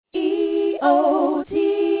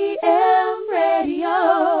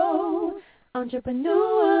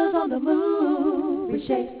Entrepreneurs on the move,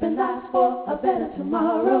 reshaping lives for a better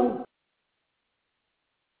tomorrow.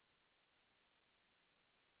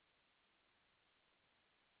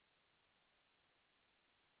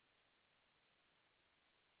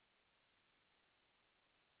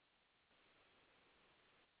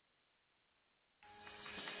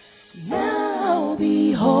 Now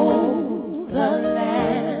behold the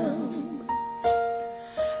Lamb,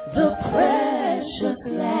 the precious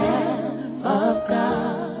Lamb of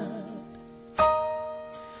God,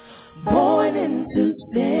 born into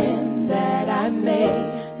sin that I may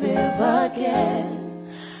live again,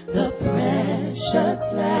 the precious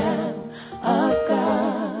Lamb of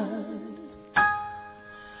God.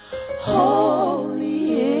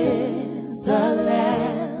 Holy is the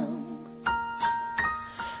Lamb,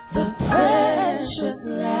 the precious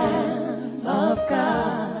Lamb of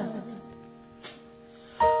God.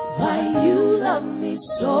 Why you love me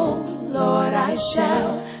so, Lord, I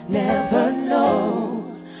shall never know,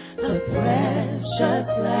 the precious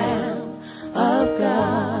Lamb of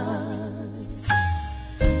God.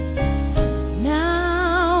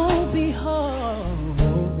 Now behold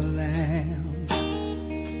the Lamb,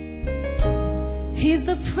 He's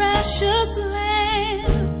the precious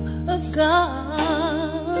Lamb of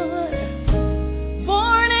God,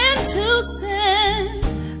 born into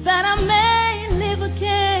sin that I may live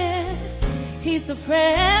again. He's the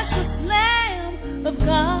precious Lamb of God.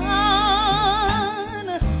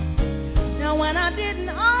 Now when I didn't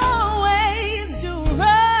always do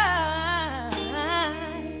right,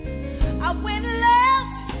 I went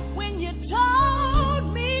left when you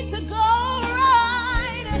told me to go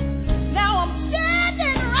right. Now I'm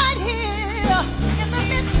standing right here in the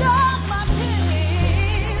midst of my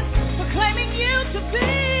peace, proclaiming you to be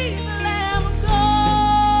the Lamb of God.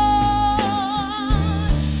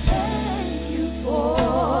 Thank you for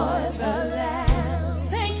the Lamb.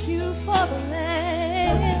 Thank you for the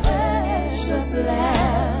Lamb. The precious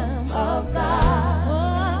Lamb of God.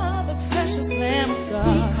 Oh, the precious Lamb of God.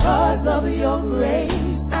 Because of your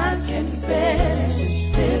grace, I can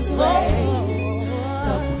finish this race.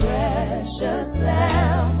 The precious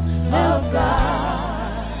Lamb of God.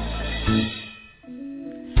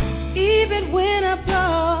 Even when I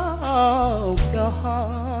broke your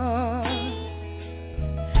heart,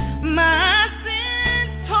 my sin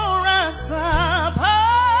tore us apart.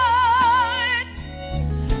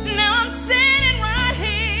 Now I'm standing right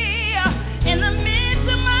here in the midst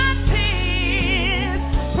of my tears,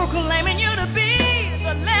 proclaiming you to be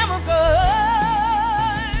the Lamb of God.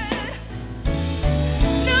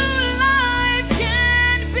 New life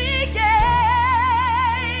can begin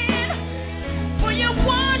when you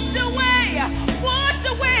washed away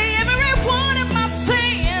every one of my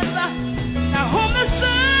sins. Now whom the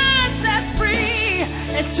Son sets free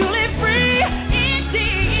is truly free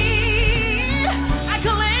indeed. I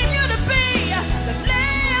claim you to be the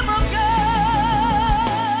Lamb of God.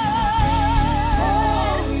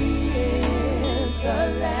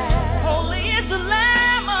 Holy is the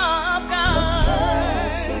Lamb of God.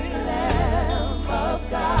 Precious Lamb of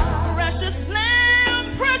God. Precious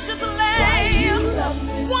Lamb, precious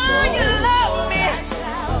Lamb. Why you love me?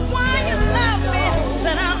 Why you love me?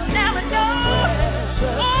 That I'll never know.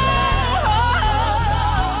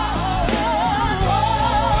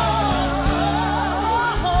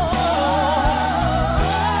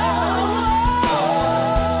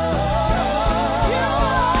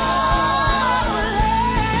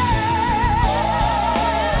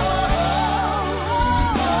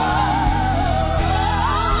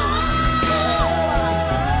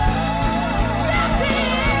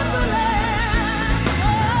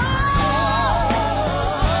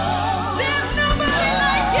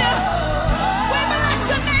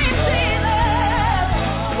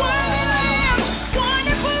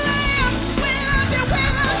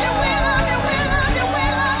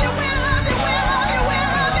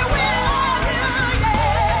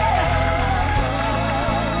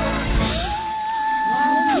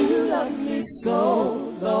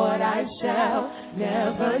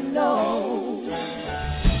 Never know.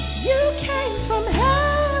 You came from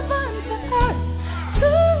heaven to earth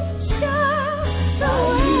to show the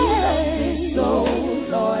way. So,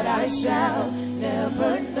 Lord, I shall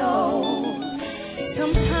never know.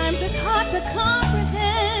 Sometimes it's hard to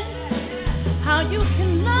comprehend how you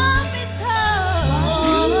can love me so.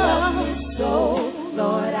 You love me so,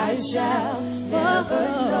 Lord, I shall never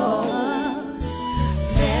know.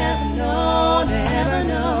 Never know, never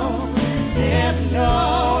know. Never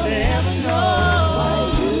know, never know why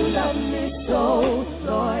you love me so,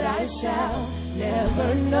 Lord, I shall never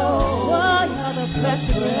know. Oh, you're the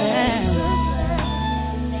precious Lamb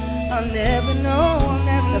I'll never know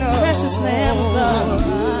the precious Lamb of God.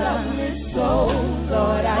 You love me so,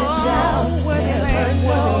 Lord, I shall never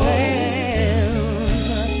know.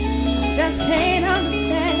 Just can't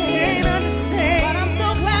understand, but I'm so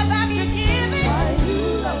glad that you give it. Why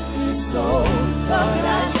you love me so, Lord,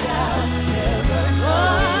 I shall never know.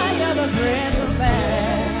 Oh, you're the precious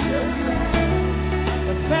Lamb,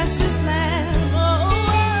 the precious Lamb.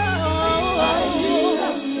 Why you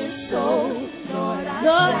love me so, Lord, I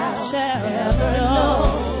shall never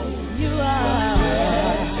know. You are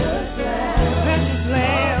precious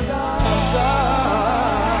Lamb of God.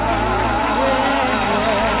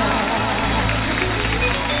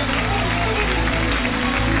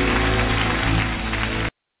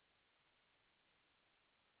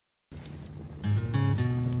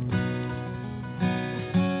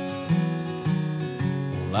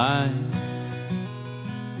 Well, I'm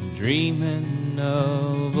dreaming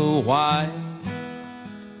of a white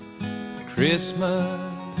Christmas,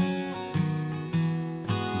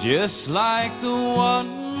 just like the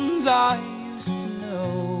ones I used to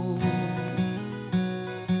know,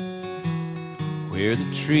 where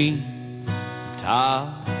the tree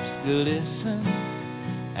tops glisten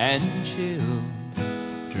and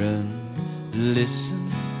children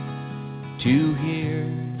listen to hear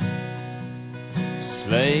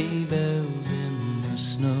sleigh bells in the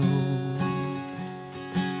snow.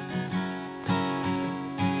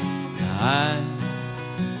 I'm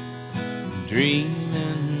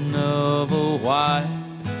dreaming of a white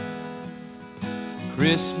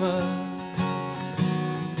Christmas,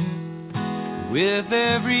 with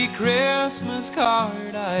every Christmas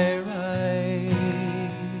card I write.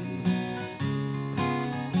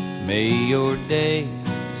 May your days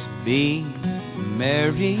be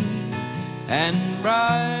merry and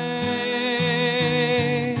bright,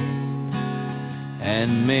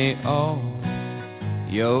 and may all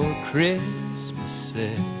your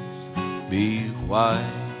Christmases be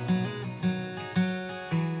white.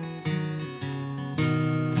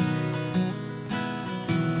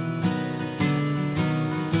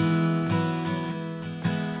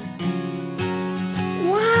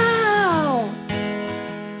 Wow!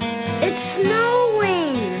 It's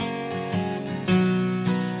snowing!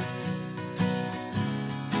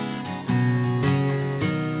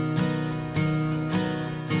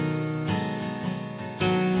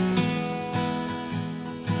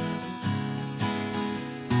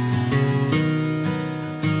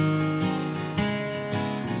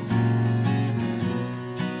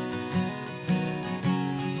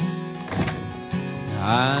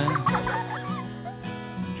 I'm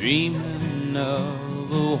dreaming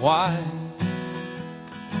of a white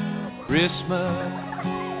Christmas,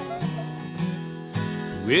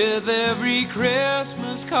 with every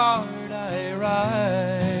Christmas card I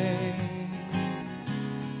write.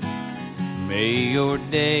 May your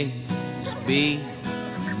days be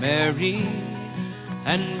merry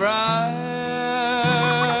and bright,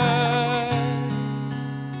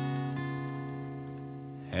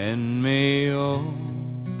 and may all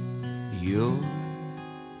your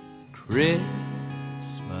Christmases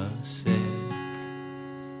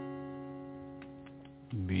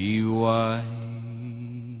be white.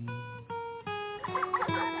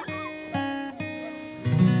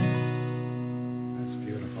 That's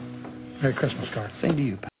beautiful. Merry Christmas, Garth. Same to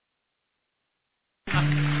you, pal.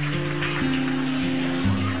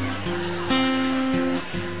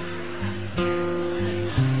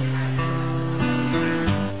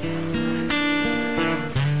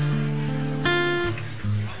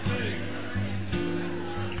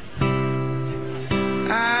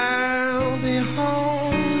 I'll be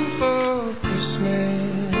home for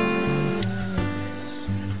Christmas.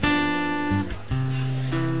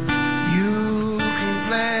 You can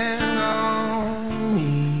plan on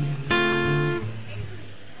me.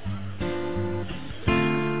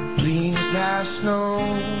 Please have snow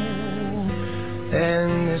and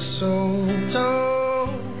mistletoe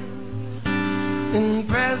and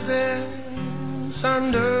presents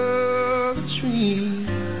under the tree.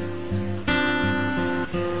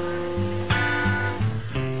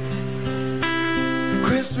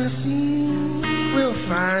 Christmas Eve will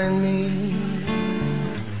find me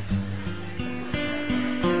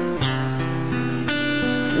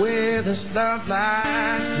where the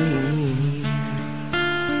starlight gleams.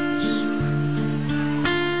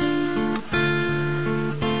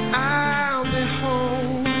 I'll be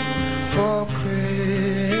home for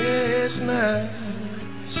Christmas,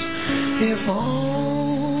 if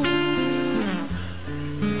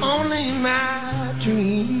only my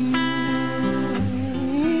dream.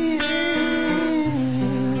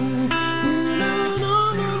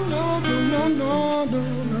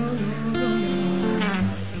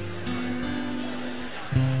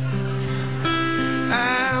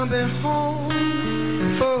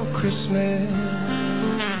 Christmas.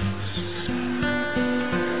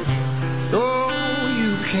 Oh,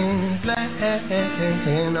 you can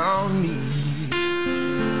plan on me.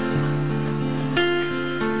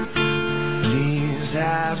 Please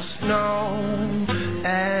have snow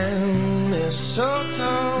and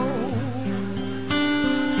mistletoe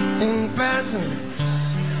and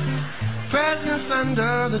presents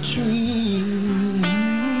under the tree.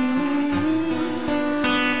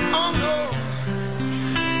 Oh no,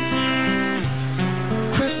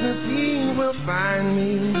 Christmas Eve will find me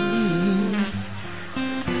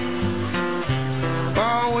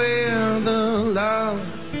far where the love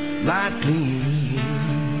light gleams.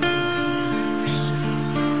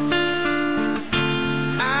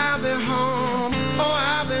 I'll be home, oh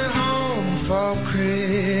I'll be home for Christmas.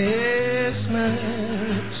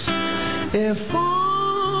 If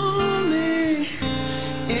only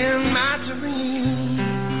in my dream.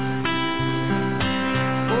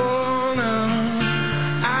 Oh no,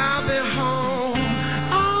 I'll be home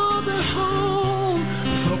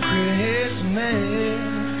for Christmas.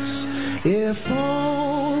 If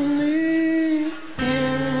only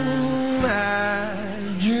in my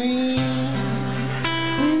dream.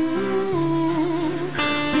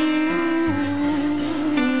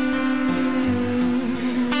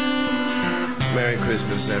 Merry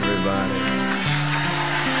Christmas, everybody.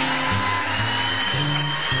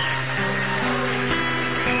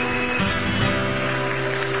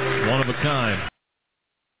 One of a kind.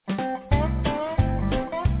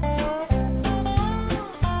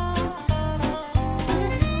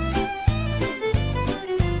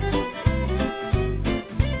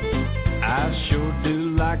 I sure do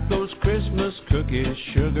like those Christmas cookies,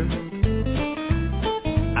 sugar.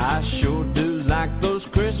 I sure do like those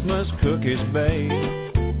Christmas cookies, babe.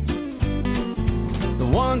 The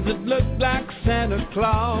ones that look like Santa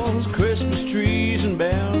Claus, Christmas trees and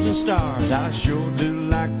bells and stars. I sure do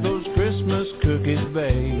like those Christmas cookies,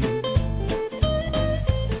 babe.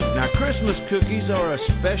 Now Christmas cookies are a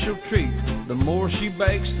special treat. The more she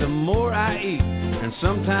bakes, the more I eat. And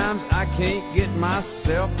sometimes I can't get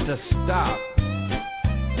myself to stop.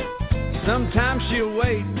 Sometimes she'll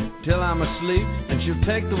wait till I'm asleep, and she'll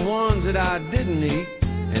take the ones that I didn't eat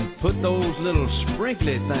and put those little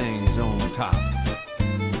sprinkly things on top.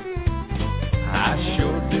 I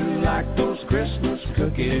sure do like those Christmas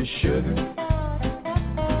cookies, sugar.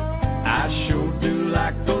 I sure do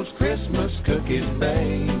like those Christmas cookies,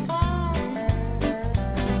 babe.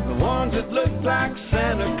 The ones that look like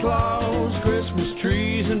Santa Claus, Christmas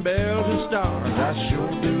trees and bells and stars. I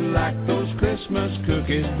sure do like those Christmas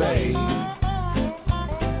cookies, babe.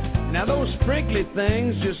 Now those sprinkly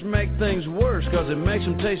things just make things worse, 'cause it makes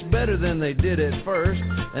them taste better than they did at first,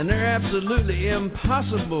 and they're absolutely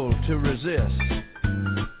impossible to resist.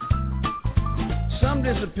 Some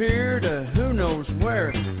disappear to who knows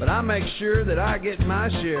where, but I make sure that I get my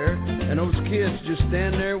share, and those kids just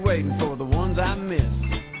stand there waiting for the ones I miss.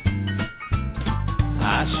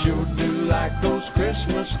 I sure do like those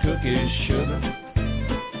Christmas cookies, sugar.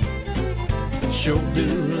 Sure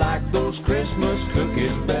do like those Christmas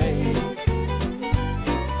cookies, babe.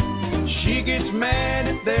 She gets mad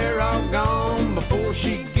if they're all gone before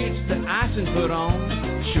she gets the icing put on.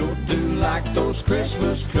 Sure do like those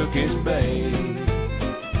Christmas cookies, babe.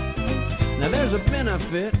 Now there's a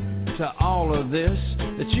benefit to all of this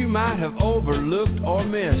that you might have overlooked or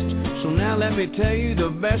missed. So now let me tell you the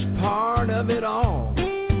best part of it all.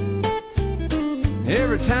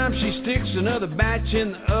 Every time she sticks another batch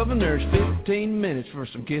in the oven, there's 15 minutes for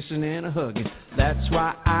some kissing and a hugging. That's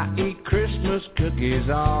why I eat Christmas cookies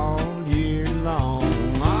all year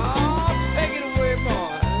long. Oh, take it away,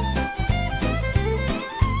 boys.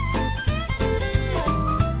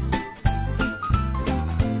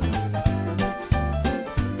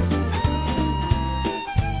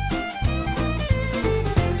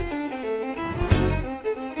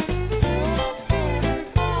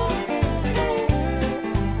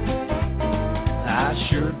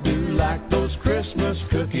 Christmas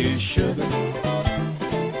cookies, sugar.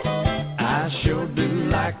 I sure do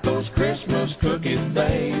like those Christmas cookies,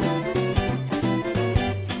 babe.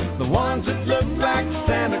 The ones that look like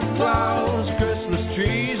Santa Claus, Christmas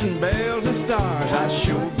trees and bells and stars. I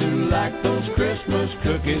sure do like those Christmas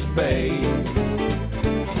cookies, babe.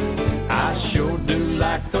 I sure do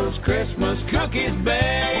like those Christmas cookies,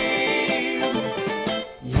 babe.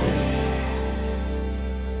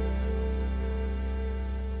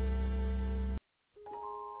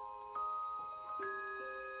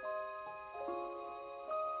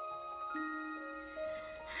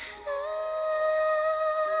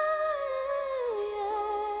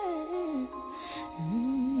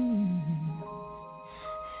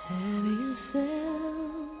 Hey.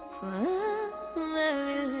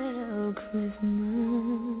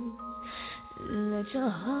 Christmas. Let your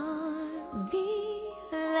heart be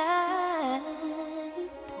light.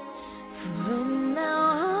 From now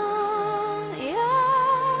on,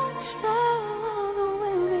 your trouble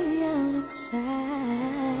will be out of sight.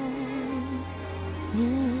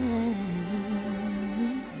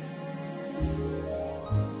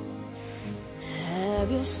 Have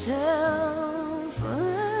yourself a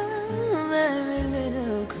very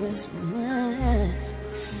little Christmas.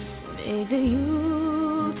 Make the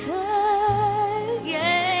Yuletide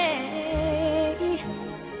gay.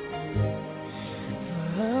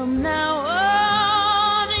 From now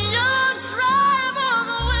on, your trouble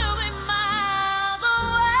will be miles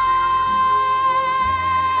away.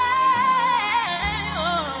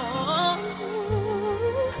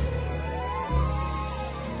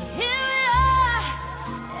 Here we are,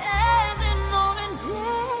 every morning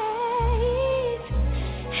days,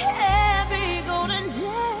 every golden day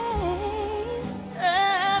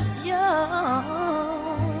of your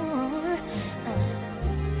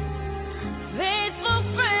faithful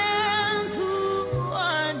friends who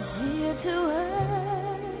are dear to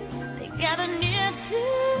us. They gather near to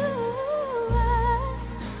us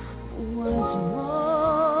once more.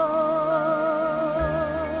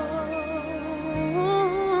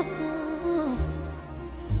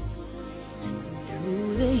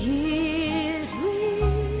 Through the years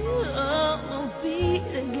we'll all be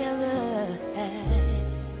together.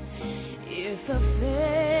 If the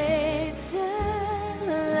fates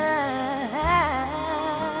allow,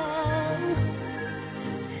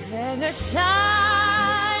 hang a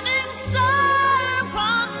shining star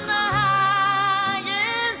upon the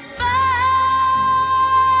highest bough.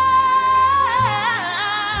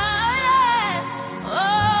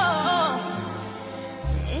 Oh,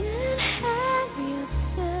 and have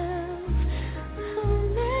yourself a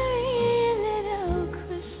merry little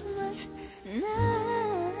Christmas night.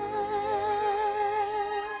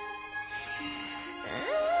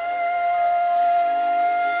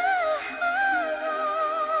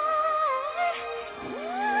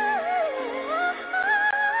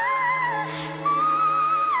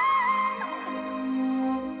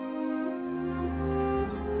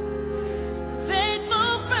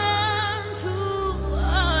 Faithful friends who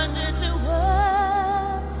are dear to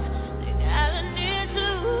us, they gather near to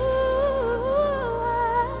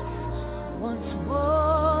us once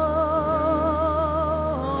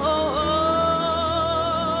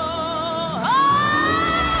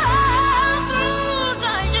through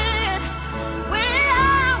the years, we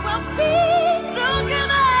will be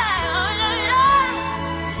together.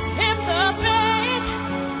 If the fates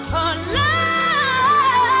allow,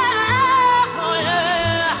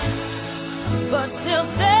 but till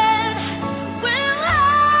then, we'll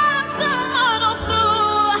have some other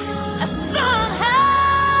clue somehow.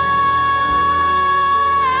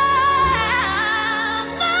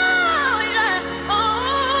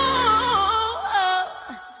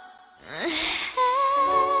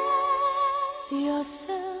 Have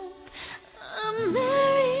yourself a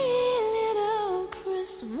merry little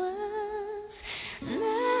Christmas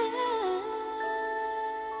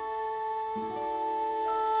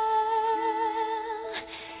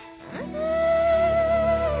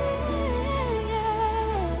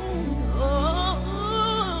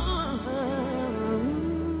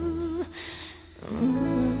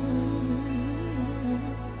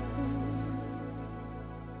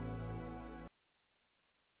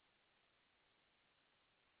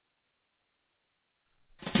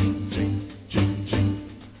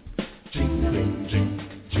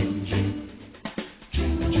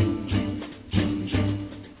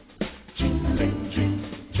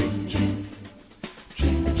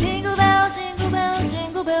Jingle bells, jingle bells,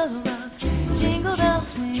 jingle bells rock. Jingle bells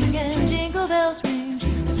swing and jingle bells ring.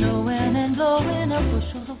 Snowing and blowing up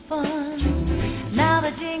bushels of fun. Now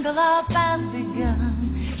the jingle hop has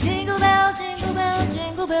begun. Jingle bells, jingle bells,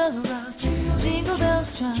 jingle bells rock. Jingle bells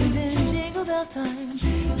chime in jingle bell time.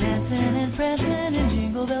 Dancing and prancing in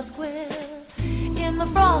Jingle Bell Square. In the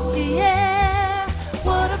frosty air,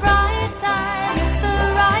 what a bright time. It's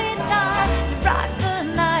the right time to rock the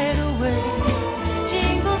night away.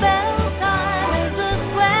 Jingle bell time is the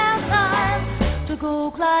square time to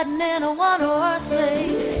go gliding in a one-horse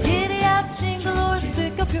sleigh. Giddy up, jingle horse,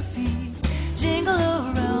 pick up your feet. Jingle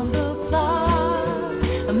around the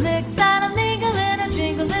clock. A mix and a mingle and a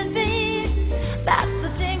jingling beat. That's the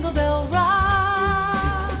Jingle Bell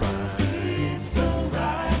Rock. It's the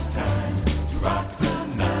right time to rock the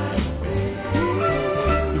night away.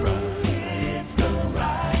 It's the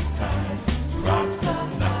right time to rock the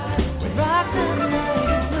night away. Rock the night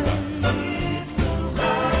away. It's the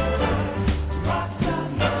right time to rock the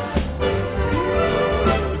night away.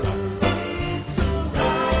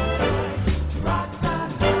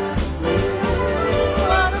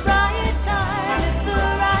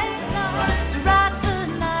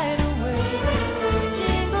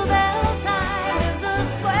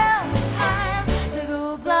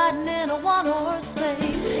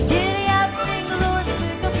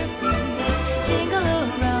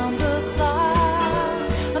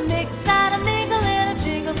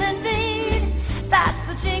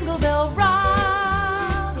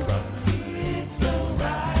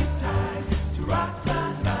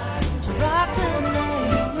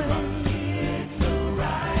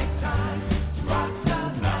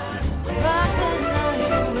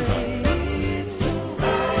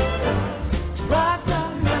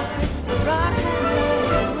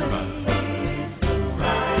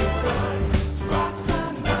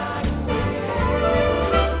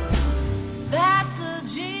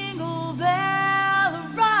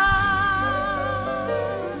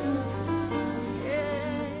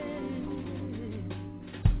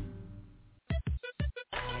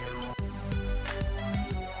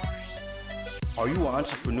 Are you an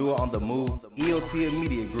entrepreneur on the move? EOTM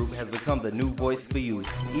Media Group has become the new voice for you.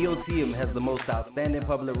 EOTM has the most outstanding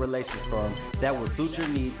public relations firm that will suit your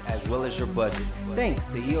needs as well as your budget. Thanks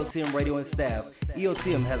to EOTM Radio and staff,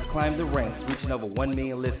 EOTM has climbed the ranks, reaching over 1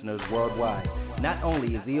 million listeners worldwide. Not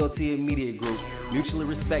only is EOTM Media Group mutually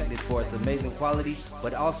respected for its amazing quality,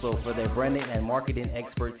 but also for their branding and marketing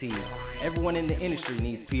expertise. Everyone in the industry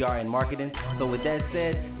needs PR and marketing, so with that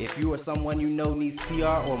said, if you or someone you know needs PR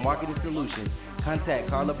or marketing solutions, contact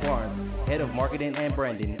Carla Barnes, Head of Marketing and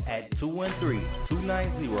Branding at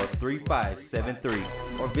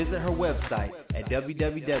 213-290-3573 or visit her website at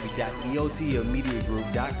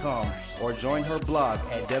www.eotmmediagroup.com or join her blog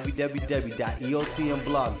at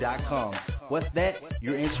www.eotmblog.com. What's that?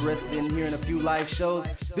 You're interested in hearing a few live shows?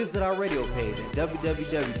 Visit our radio page at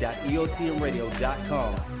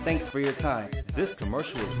www.eotmradio.com. Thanks for your time. This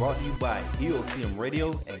commercial is brought to you by EOTM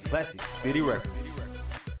Radio and Classic City Records.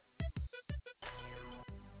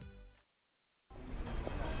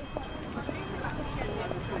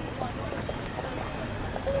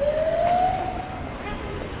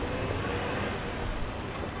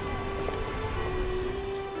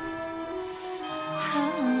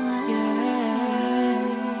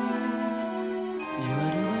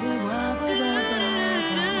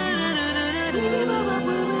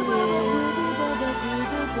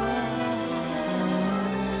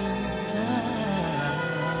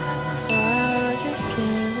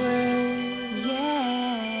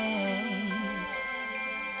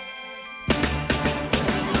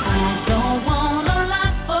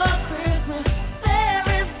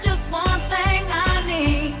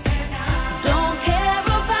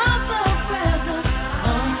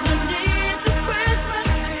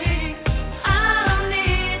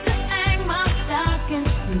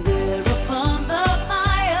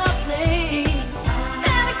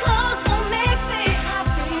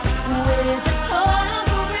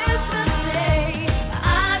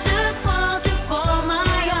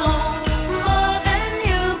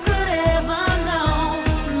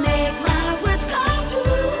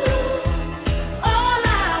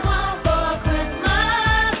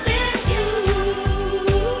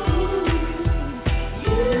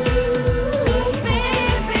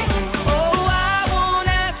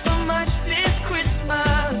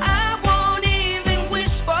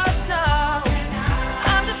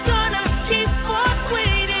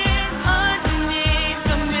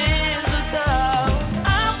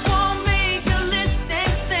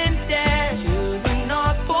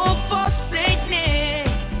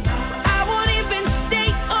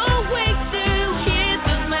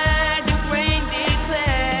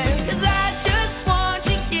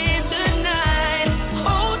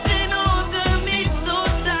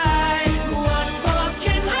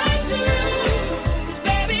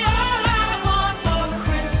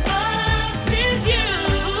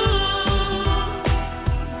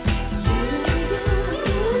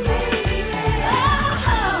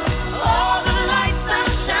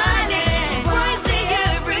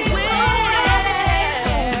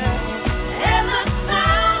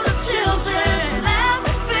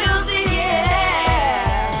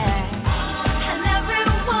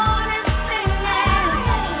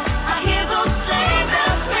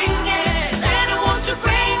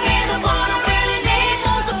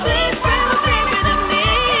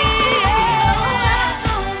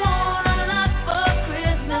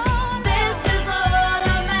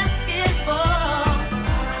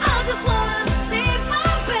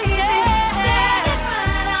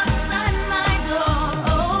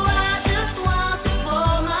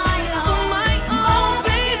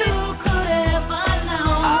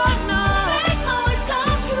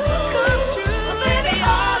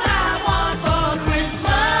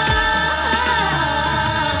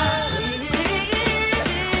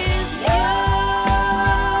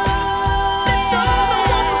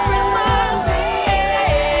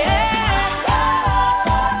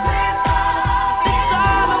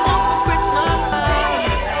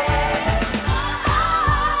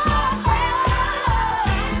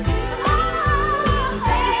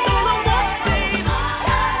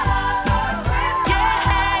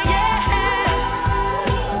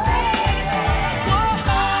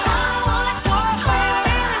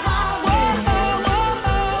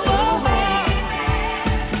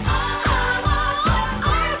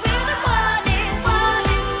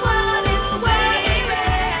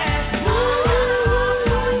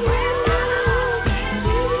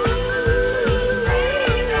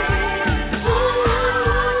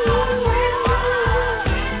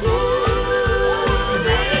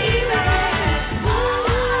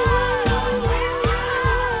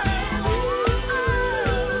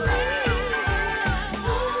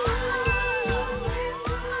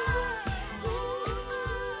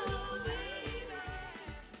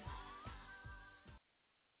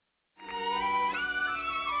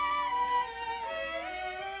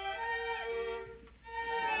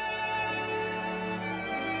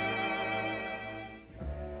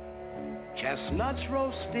 chestnuts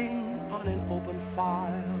roasting on an open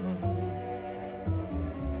fire,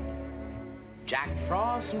 Jack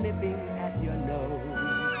Frost nipping at your nose,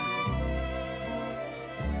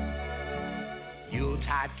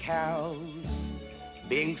 Yuletide carols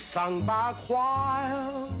being sung by a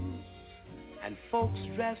choir, and folks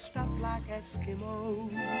dressed up like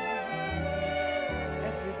Eskimos.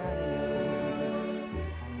 Everybody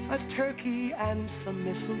knows a turkey and some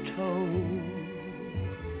mistletoe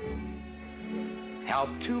help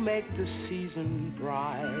to make the season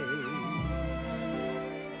bright.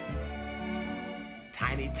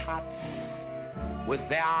 Tiny tots with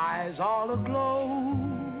their eyes all aglow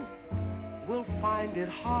will find it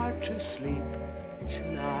hard to sleep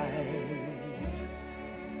tonight.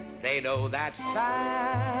 They know that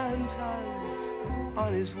Santa's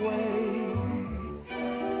on his way.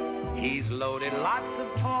 He's loaded lots of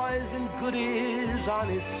toys and goodies on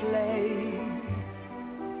his sleigh,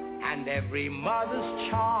 and every mother's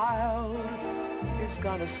child is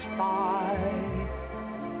gonna spy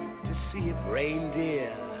to see if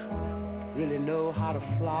reindeer really know how to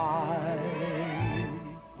fly.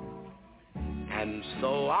 And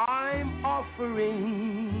so I'm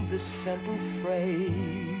offering this simple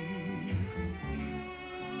phrase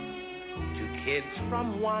to kids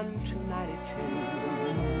from 1 to 92.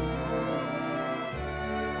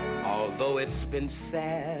 Although it's been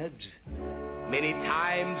said many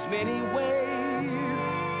times, many ways,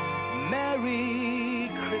 Merry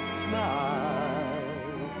Christmas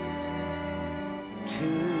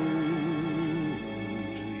to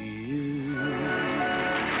you.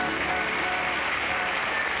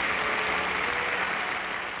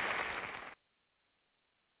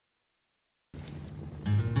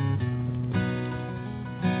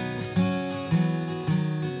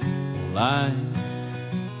 I'm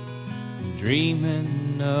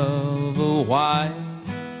dreaming of a white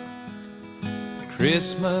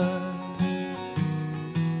Christmas,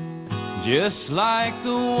 just like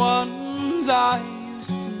the ones I used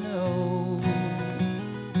to know,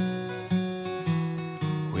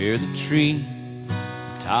 where the tree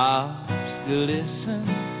tops glisten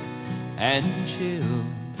and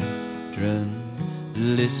children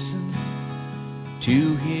listen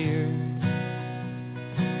to hear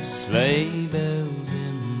sleigh bells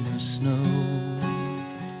in the snow.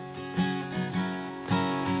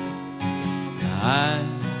 I'm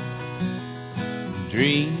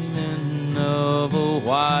dreaming of a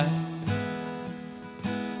white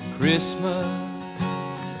Christmas,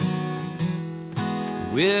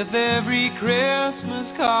 with every Christmas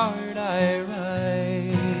card I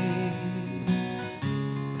write.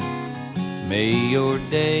 May your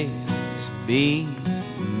days be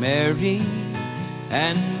merry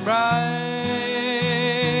and bright,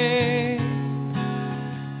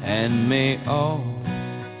 and may all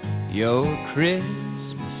your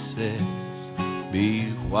Christmases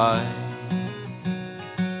be white.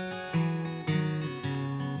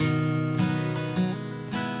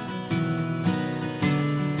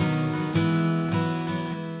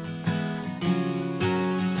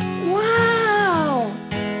 Wow!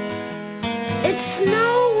 It's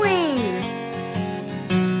snowing!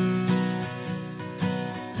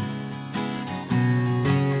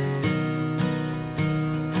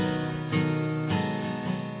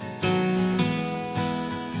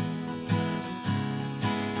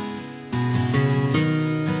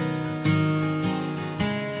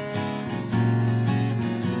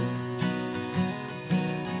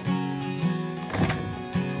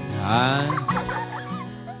 I'm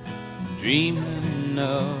dreaming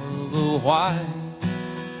of a white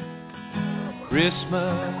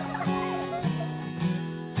Christmas,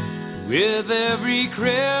 with every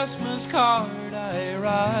Christmas card I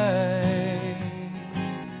write.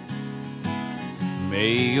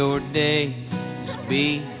 May your days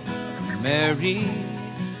be merry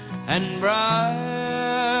and bright,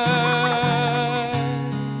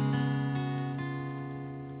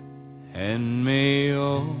 and may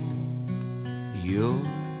all your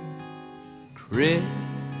Christmases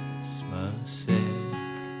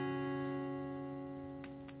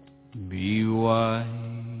be white.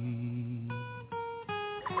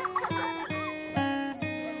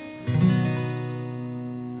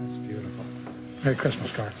 That's beautiful. Merry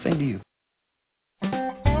Christmas, Garth. Same to you.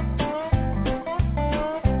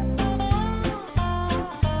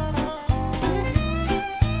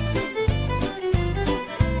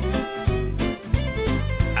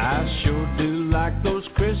 Those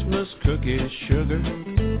Christmas cookies, sugar.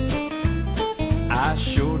 I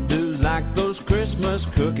sure do like those Christmas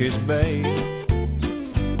cookies, babe.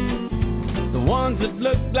 The ones that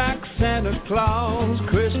look like Santa Claus,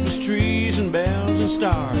 Christmas trees and bells and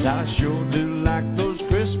stars. I sure do like those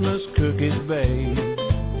Christmas cookies, babe.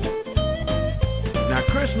 Now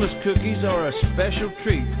Christmas cookies are a special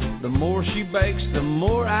treat. The more she bakes, the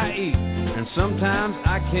more I eat. And sometimes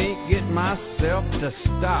I can't get myself to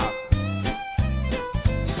stop.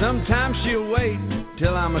 Sometimes she'll wait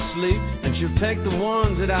till I'm asleep, and she'll take the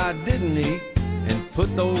ones that I didn't eat and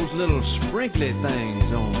put those little sprinkly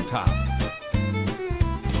things on top.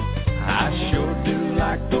 I sure do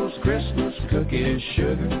like those Christmas cookies,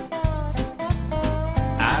 sugar.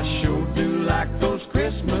 I sure do like those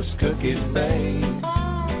Christmas cookies, babe.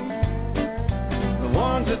 The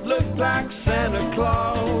ones that look like Santa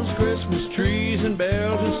Claus, Christmas trees and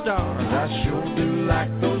bells and stars. I sure do like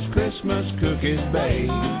those Christmas cookies, babe.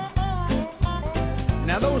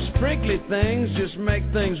 Now those sprinkly things just make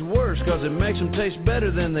things worse, cause it makes them taste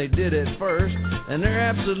better than they did at first, and they're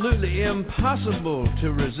absolutely impossible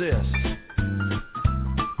to resist.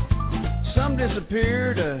 Some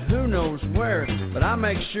disappear to who knows where, but I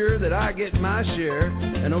make sure that I get my share,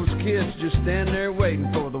 and those kids just stand there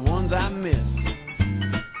waiting for the ones I miss.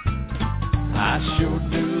 I sure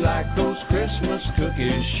do like those Christmas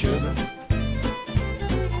cookies, sugar.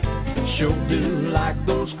 Sure do like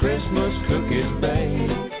those Christmas cookies,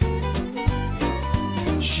 babe.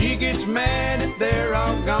 She gets mad if they're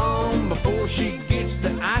all gone before she gets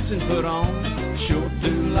the icing put on. Sure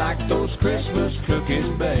do like those Christmas cookies,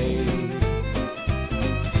 babe.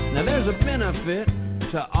 Now there's a benefit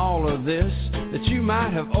to all of this that you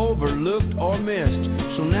might have overlooked or missed.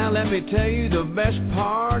 So now let me tell you the best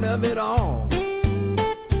part of it all.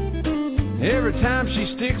 Every time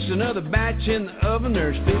she sticks another batch in the oven,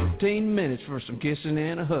 there's 15 minutes for some kissing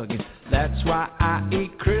and a hugging. That's why I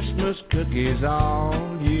eat Christmas cookies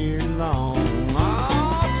all year long.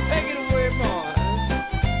 Oh, take it away, boys.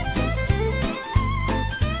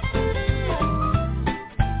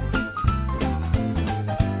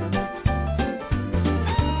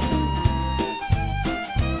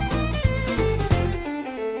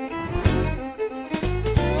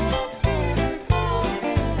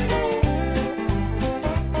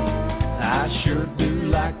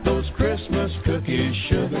 Christmas cookies,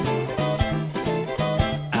 sugar.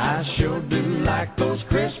 I sure do like those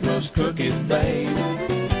Christmas cookies, babe.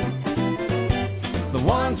 The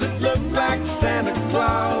ones that look like Santa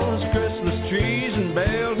Claus, Christmas trees and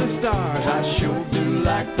bells and stars. I sure do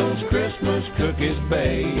like those Christmas cookies,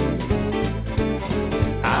 babe.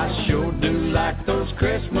 I sure do like those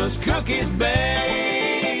Christmas cookies, babe.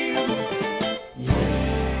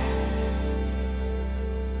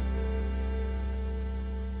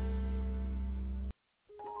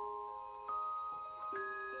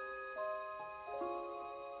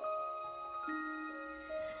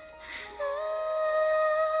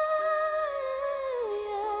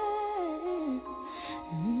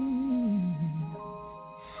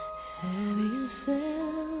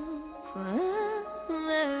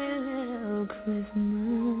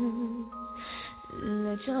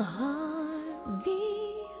 Your heart be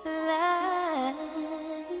light.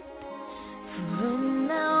 From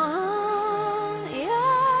now on,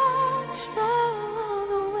 your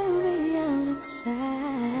trouble will be outside.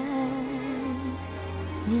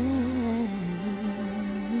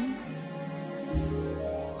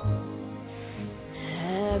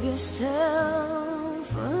 Have yourself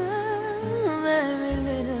a merry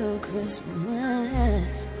little Christmas.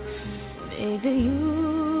 Make the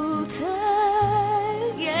Yuletide.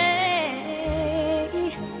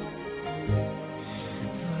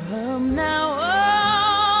 From now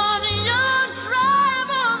on, your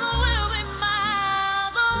trouble will be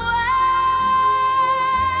miles away.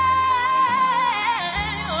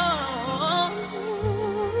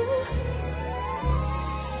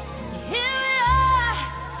 Here we are,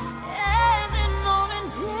 every morning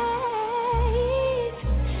day,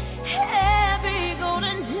 every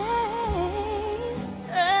golden day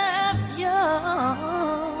of your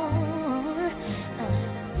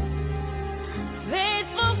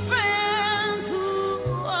faithful friends who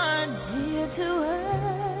are dear to us.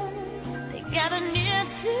 They gather near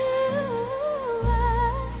to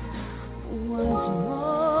us once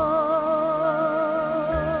more.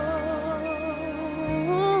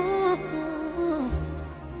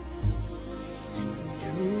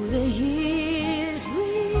 Through the years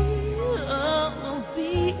we'll all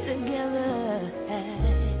be together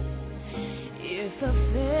if the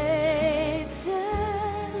fates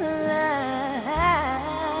allow.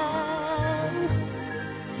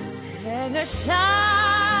 Hang a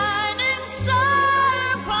shining star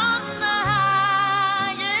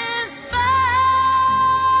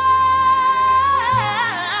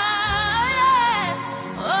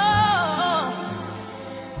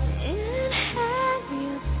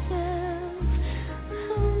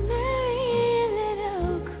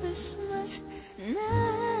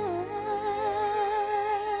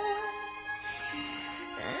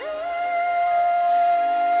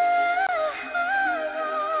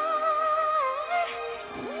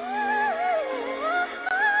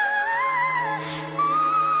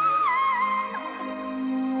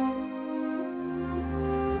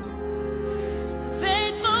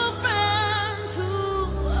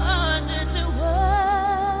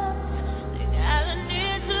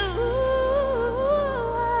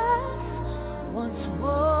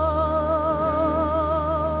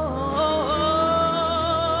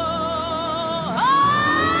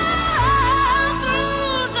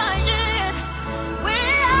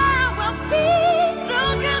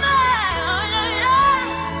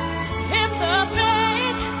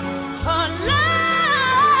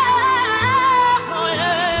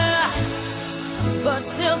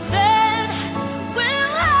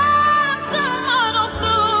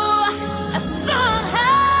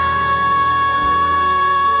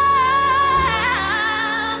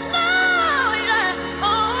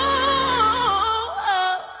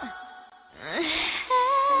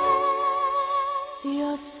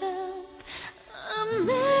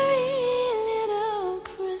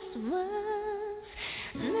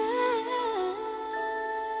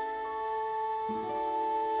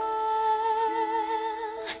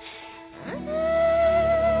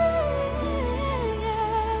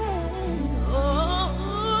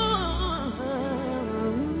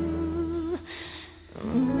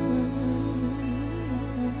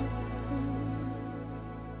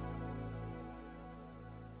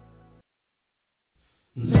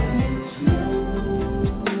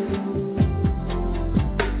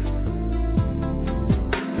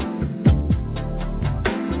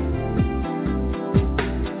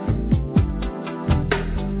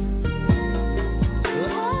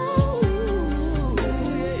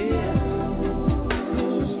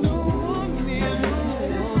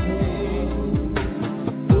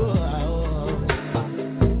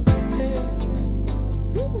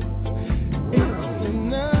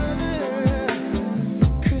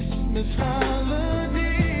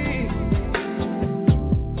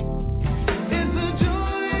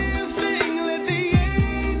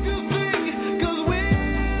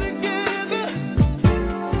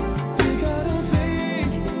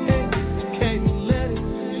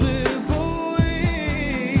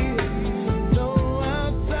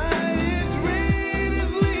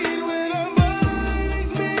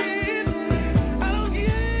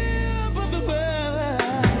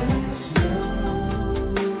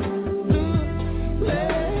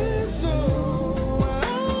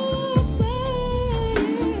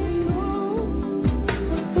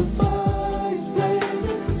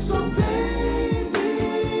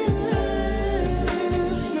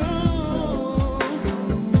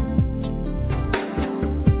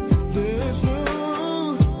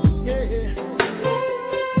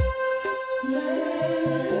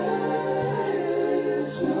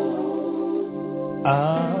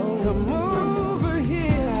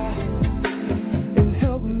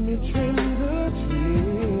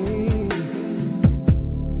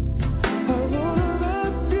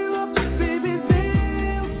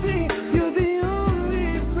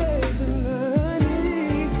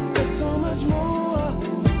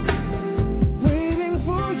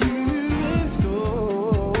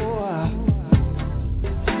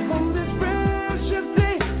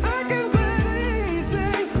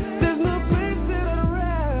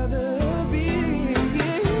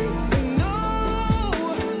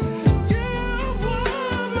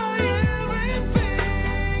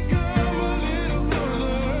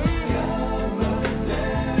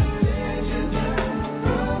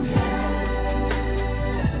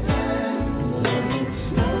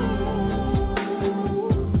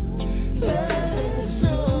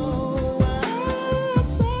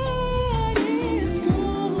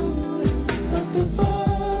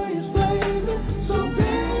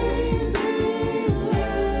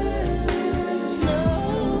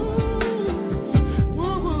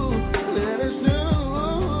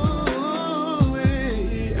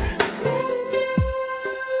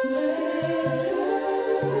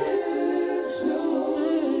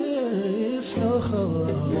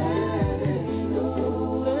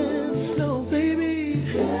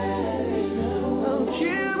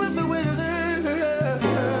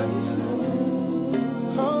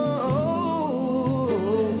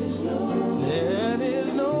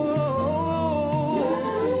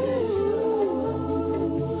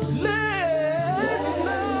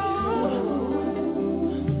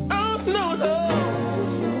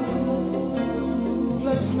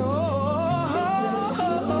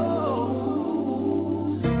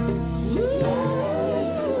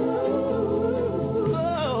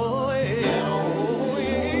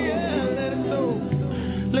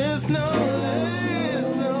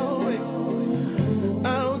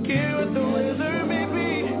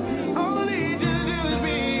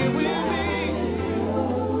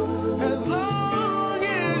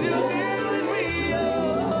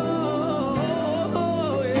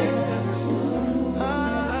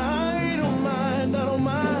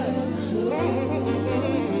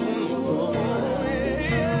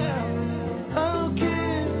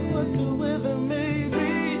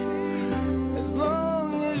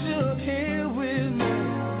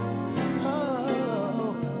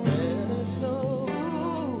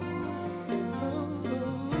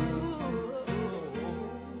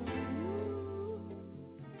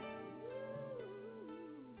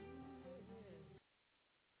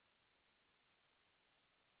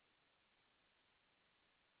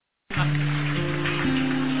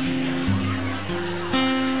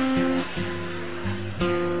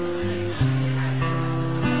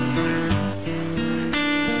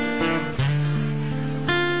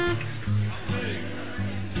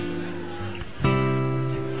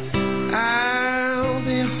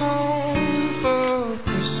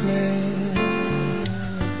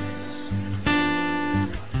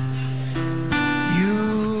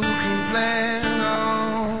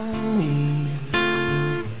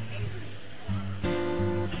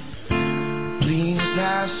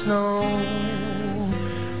have snow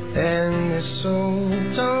and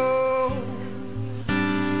mistletoe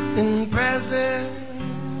and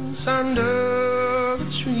presents under the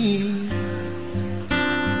tree.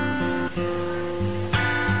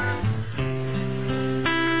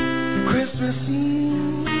 Christmas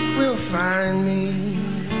Eve will find me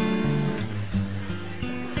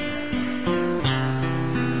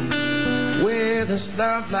where the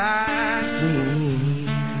starlight gleams.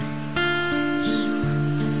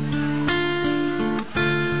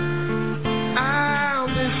 I'll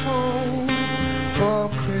be home for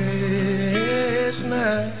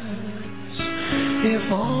Christmas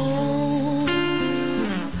if only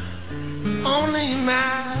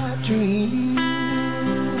my dream.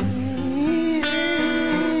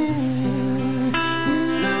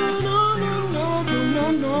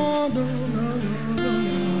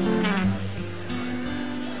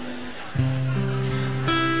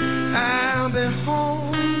 I'll be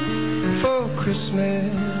home for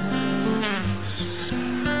Christmas.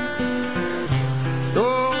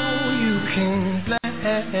 Oh, you can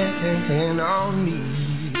plan on me.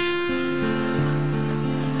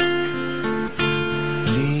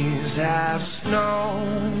 Please have snow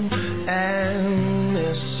and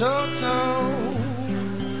mistletoe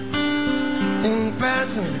and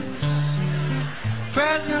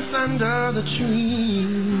presents under the tree.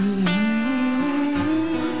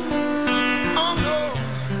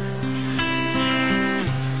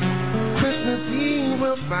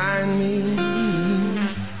 Find me,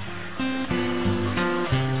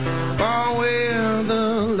 or where the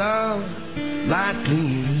love light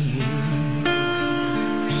gleams.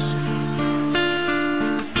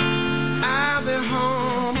 I'll be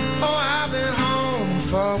home, oh, I'll be home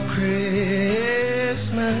for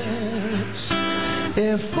Christmas,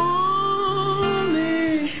 if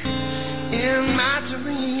only in my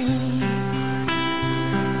dream.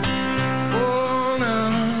 Oh, no,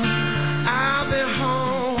 I'll be home.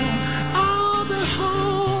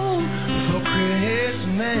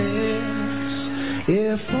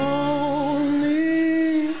 If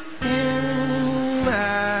only in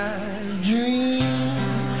my dream.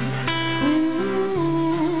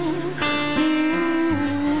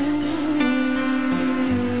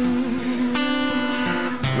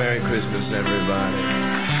 Merry Christmas, everybody.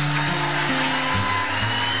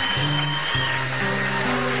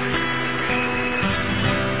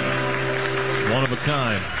 One of a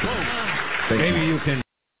kind. Maybe you can.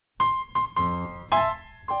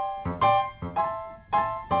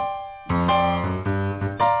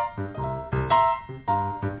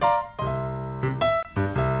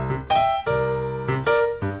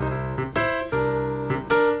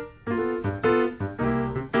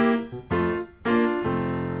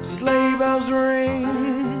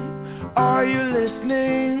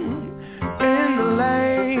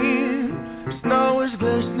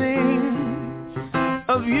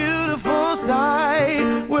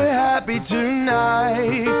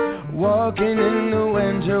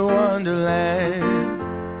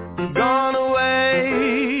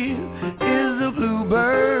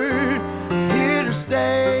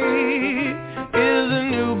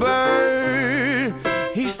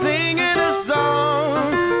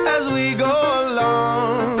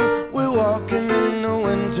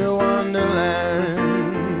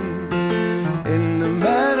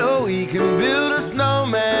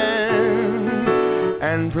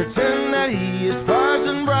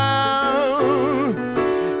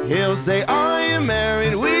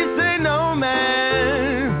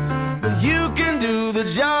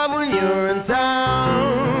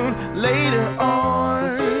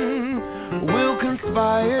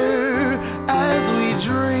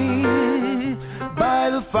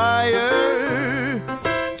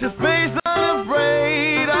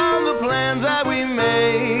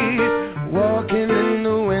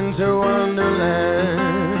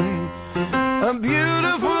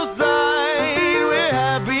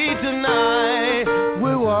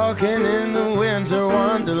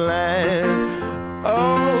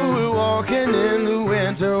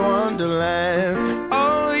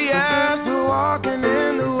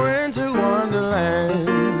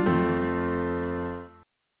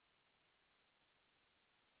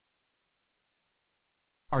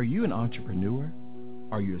 Are you an entrepreneur?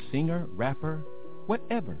 Are you a singer, rapper?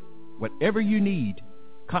 Whatever you need,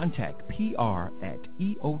 contact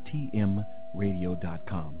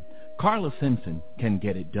PR@EOTMradio.com. Carla Simpson can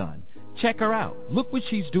get it done. Check her out. Look what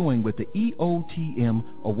she's doing with the EOTM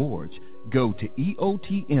Awards. Go to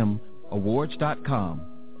EOTMawards.com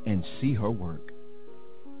and see her work.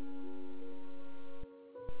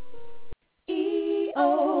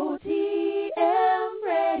 EOTM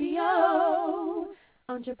Radio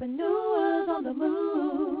Entrepreneurs on the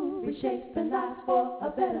move, reshaping lives for a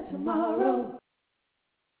better tomorrow.